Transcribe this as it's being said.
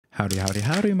Howdy, howdy,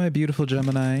 howdy, my beautiful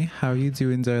Gemini. How are you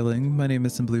doing, darling? My name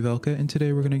is SimplyVelca, and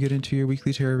today we're going to get into your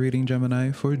weekly tarot reading,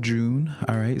 Gemini, for June.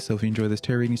 All right, so if you enjoy this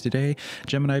tarot readings today,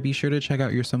 Gemini, be sure to check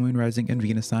out your Sun, Moon, Rising, and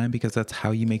Venus sign, because that's how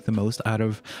you make the most out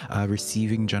of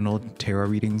receiving general tarot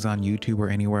readings on YouTube or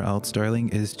anywhere else, darling,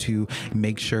 is to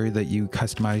make sure that you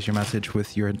customize your message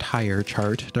with your entire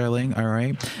chart, darling. All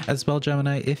right, as well,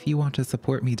 Gemini, if you want to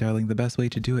support me, darling, the best way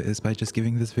to do it is by just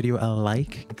giving this video a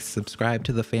like, subscribe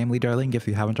to the family, darling. If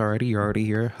you haven't already, you're already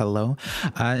here. Hello.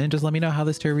 And just let me know how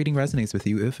this tarot reading resonates with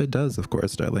you, if it does, of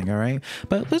course, darling. All right,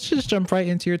 but let's just jump right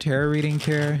into your tarot reading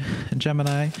here,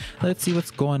 Gemini. Let's see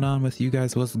what's going on with you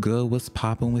guys. What's good? What's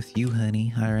popping with you,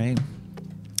 honey?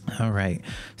 All right,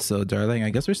 so darling, I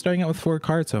guess we're starting out with 4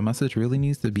 cards, so a message really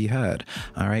needs to be had.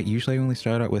 All right, usually I only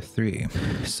start out with 3.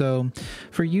 So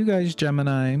for you guys,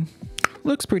 Gemini,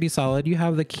 looks pretty solid. You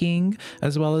have the King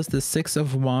as well as the 6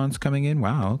 of Wands coming in.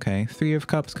 Wow, okay. 3 of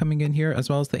Cups coming in here, as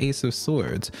well as the Ace of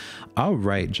Swords. All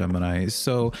right, Gemini.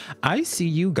 So I see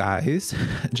you guys,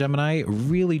 Gemini,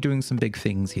 really doing some big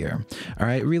things here. All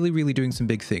right, really doing some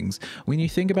big things. When you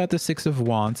think about the 6 of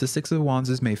Wands, the 6 of Wands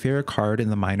is my favorite card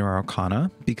in the Minor Arcana,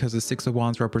 because the 6 of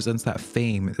Wands represents that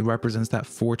fame. It represents that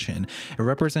fortune. It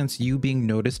represents you being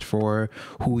noticed for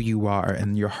who you are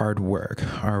and your hard work.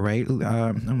 All right, I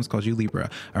almost called you Libra.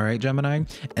 All right, Gemini.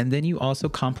 And then you also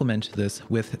complement this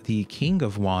with the King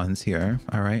of Wands here.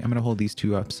 All right, I'm gonna hold these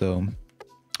 2 up. So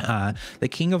the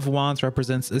King of Wands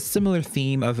represents a similar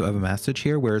theme of a message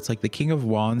here, where it's like the King of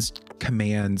Wands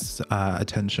commands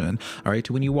attention. All right,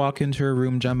 when you walk into a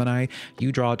room, Gemini,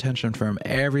 you draw attention from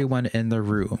everyone in the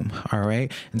room. All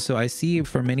right, and so I see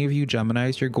for many of you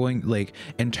Geminis, you're going, like,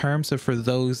 in terms of, for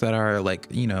those that are like,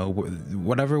 you know,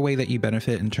 whatever way that you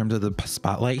benefit in terms of the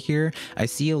spotlight here, I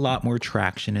see a lot more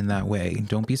traction in that way.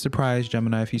 Don't be surprised,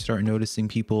 Gemini, if you start noticing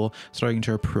people starting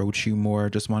to approach you more,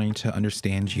 just wanting to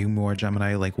understand you more,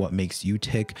 Gemini, like what makes you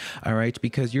tick. All right,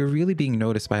 because you're really being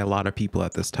noticed by a lot of people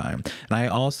at this time. And I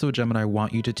also, Gemini,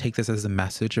 want you to take this as a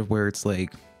message of where it's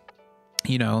like,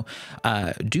 you know,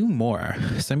 do more.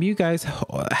 Some of you guys,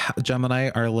 Gemini,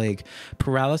 are like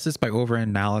paralysis by over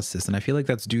analysis, and I feel like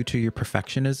that's due to your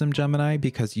perfectionism, Gemini,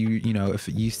 because you know, if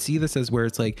you see this as where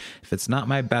it's like, if it's not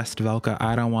my best, Velka,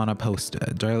 I don't want to post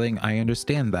it, darling. I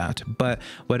understand that, but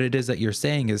what it is that you're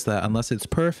saying is that unless it's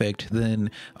perfect,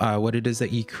 then what it is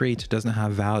that you create doesn't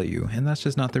have value, and that's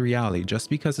just not the reality.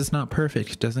 Just because it's not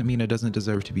perfect doesn't mean it doesn't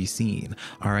deserve to be seen.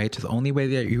 All right, the only way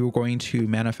that you're going to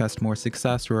manifest more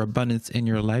success or abundance in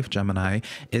your life, Gemini,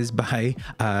 is by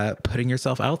putting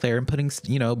yourself out there and putting,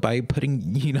 you know, by putting,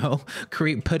 you know,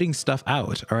 putting stuff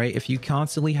out. All right, if you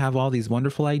constantly have all these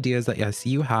wonderful ideas that I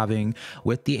see you having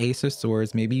with the Ace of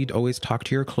Swords, maybe you'd always talk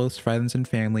to your close friends and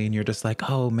family, and you're just like,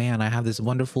 oh man, I have this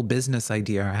wonderful business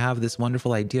idea, I have this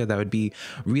wonderful idea that would be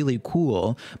really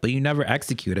cool, but you never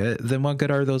execute it, then what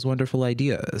good are those wonderful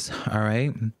ideas? All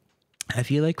right, I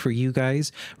feel like for you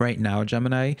guys right now,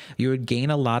 Gemini, you would gain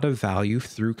a lot of value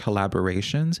through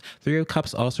collaborations. 3 of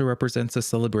Cups also represents a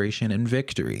celebration and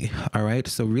victory. All right,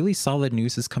 so really solid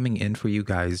news is coming in for you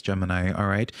guys, Gemini. All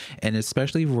right, and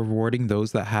especially rewarding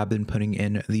those that have been putting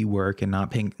in the work and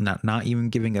not even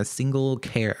giving a single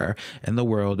care in the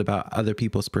world about other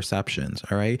people's perceptions.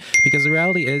 All right, because the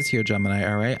reality is here, Gemini.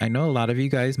 All right, I know a lot of you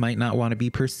guys might not want to be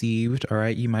perceived. All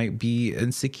right, you might be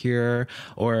insecure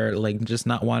or like just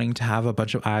not wanting to have a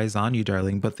bunch of eyes on you,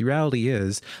 darling, but the reality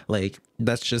is, like,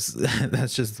 that's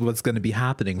just what's going to be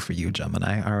happening for you,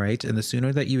 Gemini. All right, and the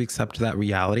sooner that you accept that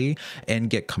reality and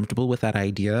get comfortable with that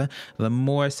idea, the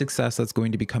more success that's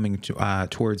going to be coming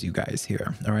towards you guys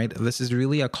here. All right, this is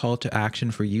really a call to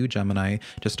action for you, Gemini,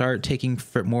 to start taking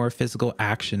more physical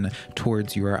action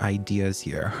towards your ideas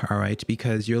here. All right,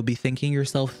 because you'll be thinking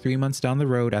yourself 3 months down the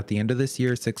road, at the end of this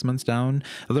year, 6 months down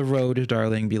the road,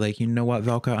 darling, be like, you know what,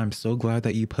 Velka, I'm so glad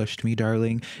that you pushed me,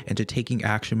 darling, into taking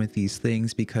action with these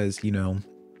things, because you know,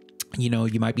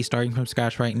 you might be starting from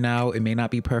scratch right now. It may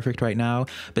not be perfect right now,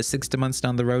 but 6 months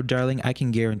down the road, darling, I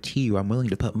can guarantee you, I'm willing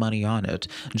to put money on it,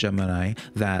 Gemini,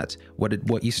 that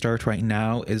what you start right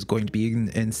now is going to be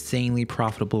insanely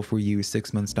profitable for you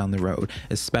 6 months down the road,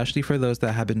 especially for those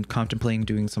that have been contemplating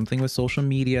doing something with social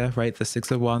media, right? The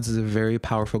 6 of Wands is a very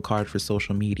powerful card for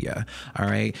social media. All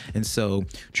right, and so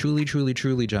truly,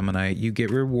 Gemini, you get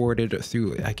rewarded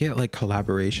through, I get like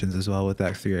collaborations as well with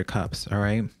that 3 of Cups. All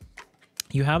right,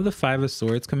 you have the 5 of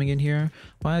Swords coming in here.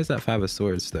 Why is that 5 of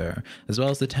Swords there? As well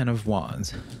as the 10 of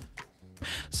Wands.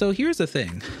 So here's the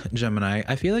thing, Gemini.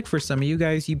 I feel like for some of you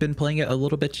guys, you've been playing it a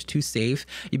little bit too safe.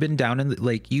 You've been down in the,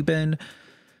 like, you've been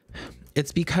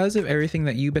it's because of everything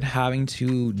that you've been having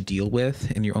to deal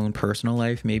with in your own personal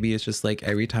life. Maybe it's just like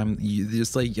every time you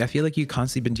just like, I feel like you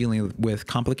constantly been dealing with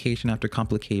complication after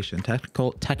complication,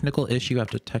 technical issue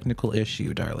after technical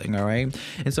issue, darling. All right.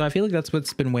 And so I feel like that's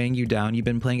what's been weighing you down. You've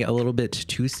been playing it a little bit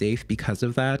too safe because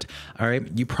of that. All right.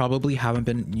 You probably haven't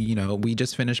been, you know, we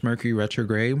just finished Mercury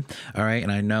retrograde. All right.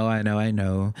 And I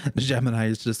know Gemini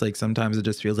is just like, sometimes it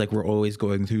just feels like we're always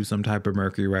going through some type of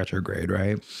Mercury retrograde.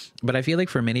 Right. But I feel like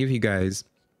for many of you guys,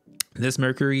 this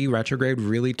Mercury retrograde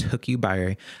really took you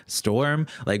by storm,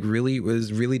 like really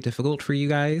was really difficult for you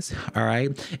guys. All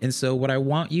right. And so what I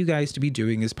want you guys to be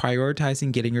doing is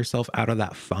prioritizing getting yourself out of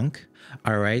that funk.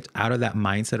 All right. Out of that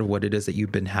mindset of what it is that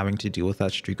you've been having to deal with,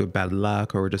 that streak of bad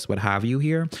luck or just what have you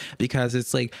here, because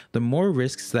it's like the more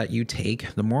risks that you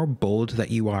take, the more bold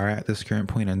that you are at this current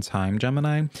point in time,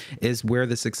 Gemini, is where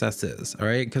the success is. All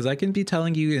right. Because I can be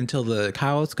telling you until the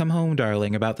cows come home,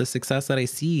 darling, about the success that I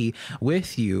see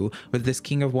with you with this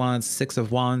King of Wands, Six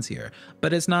of Wands here,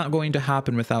 but it's not going to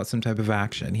happen without some type of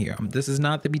action here. This is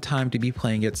not the time to be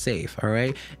playing it safe. All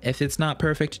right. If it's not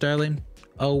perfect, darling,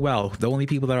 oh well, the only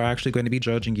people that are actually going to be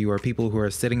judging you are people who are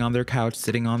sitting on their couch,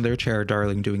 sitting on their chair,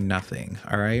 darling, doing nothing.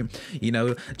 All right. You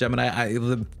know, Gemini,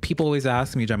 the people always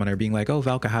ask me, Gemini, being like, oh,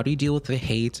 Velka, how do you deal with the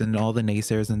hate and all the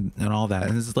naysayers and all that?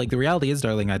 And it's like, the reality is,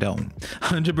 darling, I don't.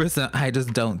 100%. I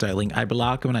just don't, darling. I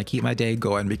block them and I keep my day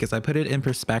going because I put it in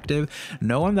perspective.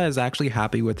 No one that is actually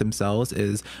happy with themselves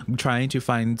is trying to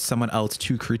find someone else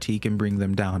to critique and bring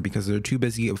them down because they're too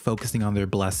busy focusing on their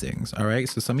blessings. All right.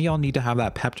 So some of y'all need to have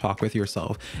that pep talk with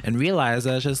yourself and realize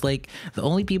that it's just like the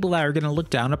only people that are going to look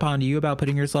down upon you about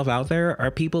putting yourself out there are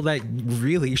people that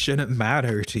really shouldn't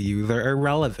matter to you. They're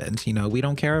irrelevant. You know, we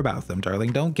don't care about them,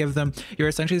 darling. Don't give them. You're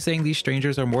essentially saying these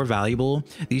strangers are more valuable.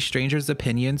 These strangers'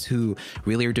 opinions who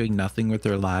really are doing nothing with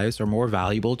their lives are more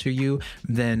valuable to you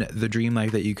than the dream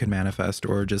life that you can manifest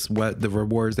or just what the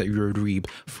rewards that you would reap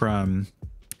from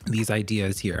these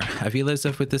ideas here. I feel as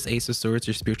if with this Ace of Swords,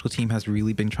 your spiritual team has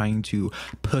really been trying to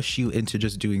push you into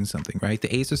just doing something, right?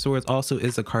 The Ace of Swords also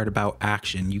is a card about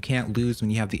action. You can't lose when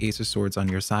you have the Ace of Swords on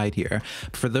your side here.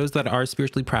 For those that are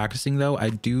spiritually practicing though, I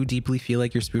do deeply feel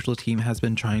like your spiritual team has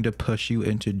been trying to push you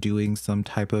into doing some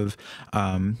type of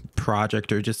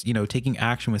project or just, you know, taking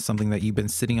action with something that you've been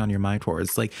sitting on your mind for.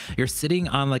 It's like you're sitting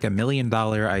on like $1 million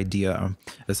idea,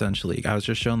 essentially. I was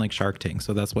just shown like Shark Tank.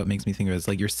 So that's what makes me think of it. It's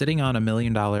like you're sitting on $1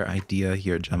 million idea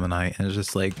here, Gemini, and it's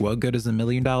just like, what good is $1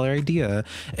 million idea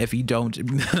if you don't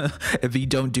if you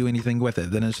don't do anything with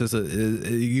it? Then it's just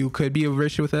you could be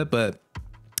rich with it, but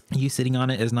you sitting on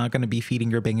it is not going to be feeding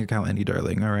your bank account any,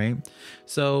 darling. All right.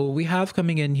 So we have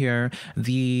coming in here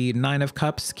the Nine of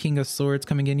Cups, King of Swords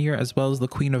coming in here, as well as the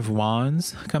Queen of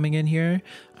Wands coming in here.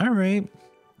 All right.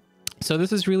 So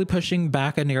this is really pushing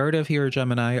back a narrative here,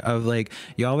 Gemini, of like,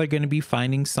 y'all are going to be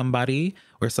finding somebody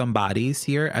or some bodies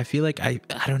here. I feel like, I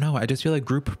don't know. I just feel like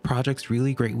group projects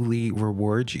really greatly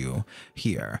reward you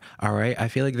here. All right. I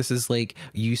feel like this is like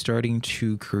you starting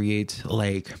to create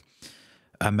like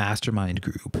a mastermind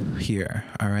group here.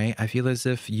 All right. I feel as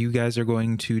if you guys are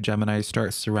going to, Gemini,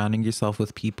 start surrounding yourself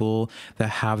with people that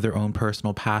have their own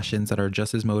personal passions that are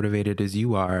just as motivated as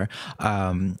you are.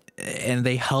 And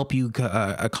they help you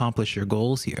accomplish your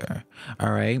goals here.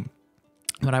 All right.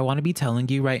 What I want to be telling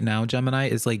you right now, Gemini,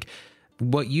 is like,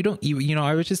 what you don't, you know,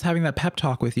 I was just having that pep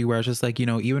talk with you where I was just like, you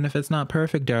know, even if it's not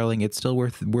perfect, darling, it's still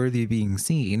worthy of being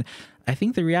seen. I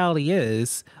think the reality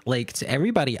is, like, to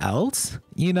everybody else,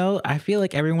 you know, I feel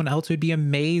like everyone else would be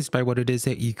amazed by what it is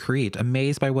that you create,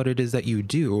 amazed by what it is that you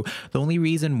do. The only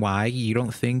reason why you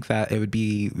don't think that it would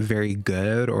be very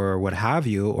good or what have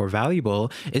you or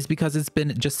valuable is because it's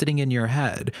been just sitting in your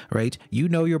head, right? You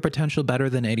know your potential better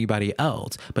than anybody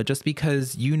else, but just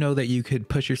because you know that you could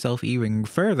push yourself even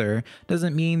further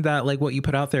doesn't mean that like what you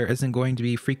put out there isn't going to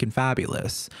be freaking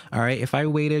fabulous. All right. If I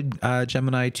waited,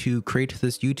 Gemini, to create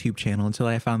this YouTube channel until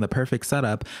I found the perfect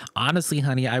setup, honestly,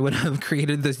 honey, I would have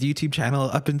created this YouTube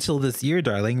channel up until this year,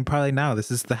 darling. Probably now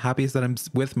this is the happiest that I'm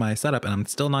with my setup, and I'm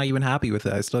still not even happy with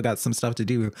it. I still got some stuff to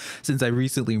do since I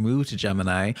recently moved to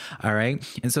Gemini. All right.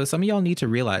 And so some of y'all need to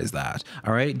realize that.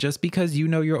 All right. Just because you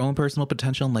know your own personal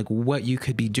potential and like what you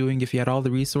could be doing if you had all the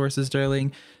resources,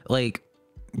 darling, like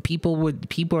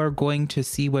people are going to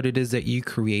see what it is that you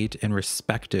create and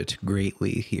respect it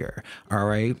greatly here. All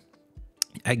right.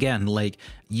 Again, like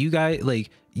you guys, like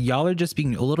y'all are just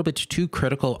being a little bit too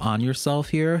critical on yourself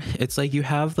here. It's like you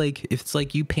have like, it's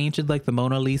like you painted like the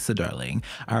Mona Lisa, darling.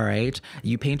 All right.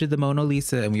 You painted the Mona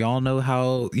Lisa, and we all know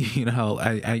how, you know,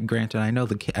 I granted, I know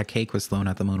a cake was thrown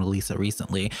at the Mona Lisa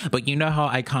recently, but you know how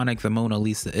iconic the Mona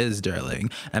Lisa is,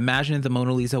 darling. Imagine if the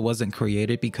Mona Lisa wasn't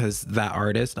created because that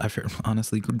artist,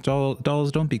 honestly,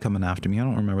 dolls, don't be coming after me. I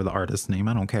don't remember the artist's name.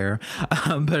 I don't care.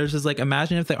 But it's just like,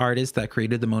 imagine if the artist that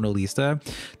created the Mona Lisa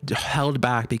held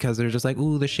back because they're just like,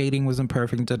 ooh, the shading wasn't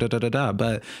perfect, da da da da da.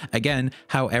 But again,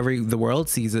 however the world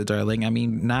sees it, darling, I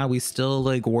mean, now we still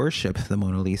like worship the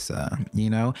Mona Lisa, you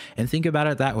know? And think about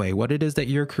it that way. What it is that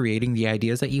you're creating, the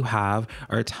ideas that you have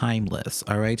are timeless.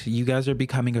 All right, you guys are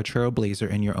becoming a trailblazer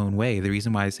in your own way. The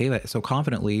reason why I say that so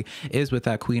confidently is with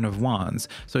that Queen of Wands.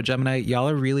 So Gemini, y'all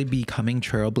are really becoming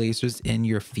trailblazers in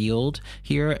your field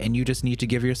here, and you just need to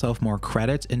give yourself more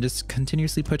credit and just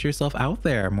continuously put yourself out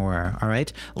there more. All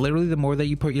right, literally, the more that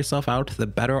you put yourself out,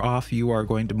 the better off you are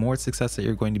going to, more success that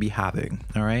you're going to be having.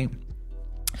 All right.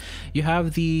 You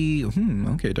have the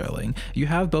okay, darling, you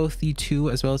have both the 2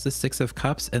 as well as the 6 of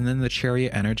Cups, and then the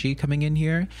Chariot energy coming in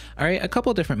here. All right, a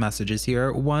couple different messages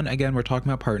here. One, again, we're talking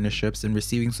about partnerships and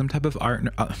receiving some type of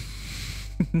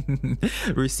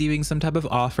receiving some type of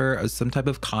offer, some type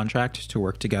of contract to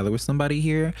work together with somebody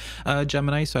here,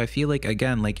 Gemini. So I feel like,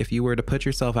 again, like if you were to put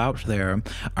yourself out there,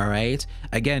 all right,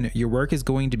 again, your work is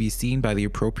going to be seen by the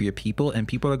appropriate people, and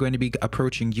people are going to be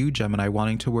approaching you, Gemini,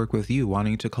 wanting to work with you,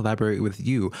 wanting to collaborate with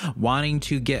you, wanting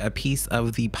to get a piece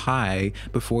of the pie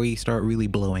before you start really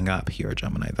blowing up here,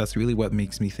 Gemini. That's really what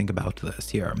makes me think about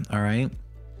this here. All right.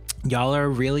 Y'all are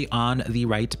really on the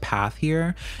right path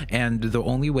here, and the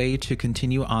only way to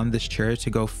continue on this chart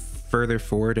to go further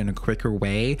forward in a quicker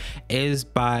way is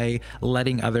by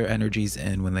letting other energies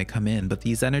in when they come in. But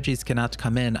these energies cannot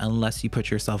come in unless you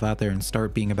put yourself out there and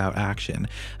start being about action.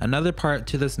 Another part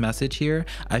to this message here,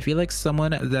 I feel like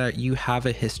someone that you have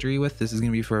a history with, this is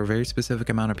going to be for a very specific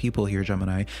amount of people here,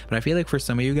 Gemini, but I feel like for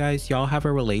some of you guys, y'all have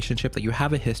a relationship that you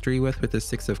have a history with the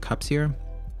 6 of Cups here.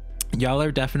 Y'all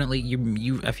are definitely,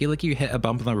 I feel like you hit a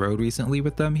bump in the road recently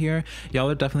with them here. Y'all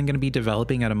are definitely going to be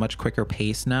developing at a much quicker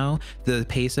pace now. The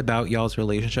pace about y'all's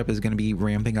relationship is going to be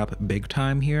ramping up big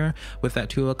time here with that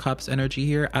 2 of Cups energy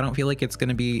here. I don't feel like it's going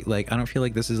to be like, I don't feel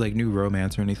like this is like new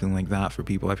romance or anything like that for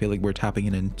people. I feel like we're tapping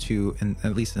it into, and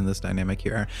at least in this dynamic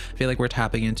here, I feel like we're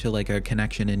tapping into like a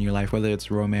connection in your life, whether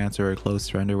it's romance or a close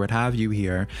friend or what have you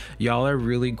here. Y'all are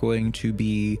really going to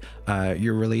be,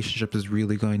 your relationship is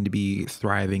really going to be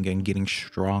thriving and getting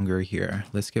stronger here.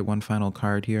 Let's get one final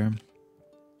card here.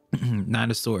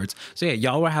 9 of Swords. So yeah,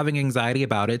 y'all were having anxiety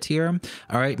about it here.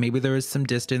 All right, maybe there was some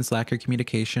distance, lack of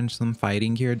communication, some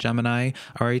fighting here, Gemini.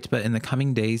 All right, but in the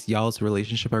coming days, y'all's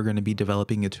relationship are going to be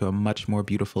developing into a much more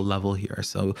beautiful level here.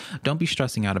 So don't be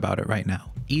stressing out about it right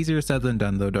now. Easier said than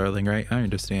done though, darling, right? I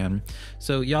understand.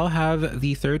 So y'all have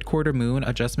the 3rd quarter moon.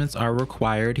 Adjustments are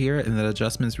required here, and the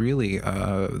adjustments really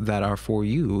that are for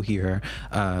you here,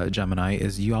 Gemini,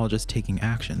 is y'all just taking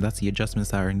action. That's the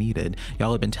adjustments that are needed.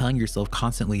 Y'all have been telling yourself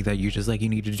constantly that you just like, you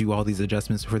need to do all these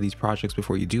adjustments for these projects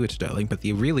before you do it, darling. But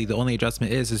the only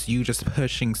adjustment is you just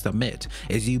pushing submit,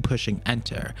 is you pushing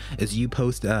enter, is you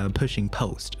pushing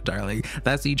post, darling.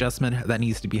 That's the adjustment that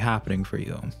needs to be happening for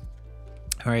you.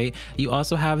 All right, you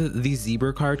also have the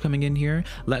Zebra card coming in here.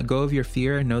 Let go of your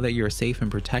fear, know that you're safe and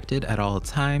protected at all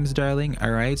times, darling. All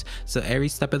right, so every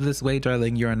step of this way,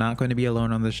 darling, you are not going to be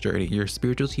alone on this journey. Your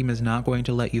spiritual team is not going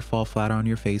to let you fall flat on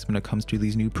your face when it comes to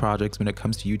these new projects, when it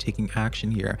comes to you taking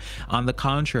action here. On the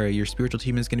contrary, your spiritual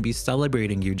team is going to be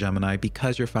celebrating you, Gemini,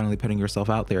 because you're finally putting yourself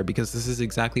out there, because this is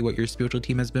exactly what your spiritual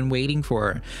team has been waiting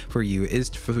for you, is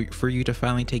for you to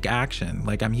finally take action.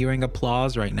 Like, I'm hearing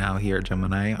applause right now here,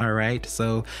 Gemini. All right,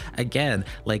 so again,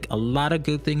 like a lot of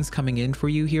good things coming in for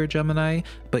you here, Gemini,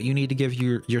 but you need to give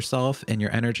yourself and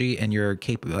your energy and your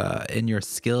and your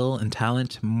skill and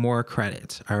talent more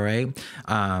credit. All right,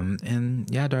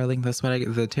 and yeah, darling, that's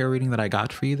what the tarot reading that I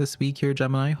got for you this week here,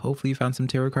 Gemini. Hopefully you found some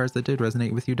tarot cards that did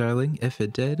resonate with you, darling. If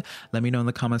it did, let me know in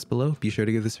the comments below. Be sure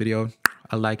to give this video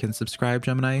a like and subscribe,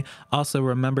 Gemini. Also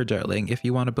remember, darling, if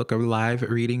you want to book a live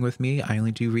reading with me, I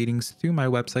only do readings through my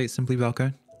website,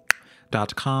 SimplyVelca.com.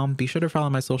 Be sure to follow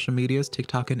my social medias,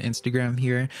 TikTok and Instagram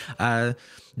here,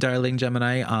 darling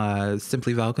Gemini,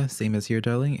 SimplyVelca, same as here,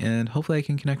 darling, and hopefully I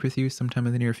can connect with you sometime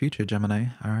in the near future, Gemini.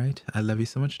 All right, I love you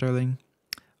so much, darling.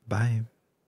 Bye.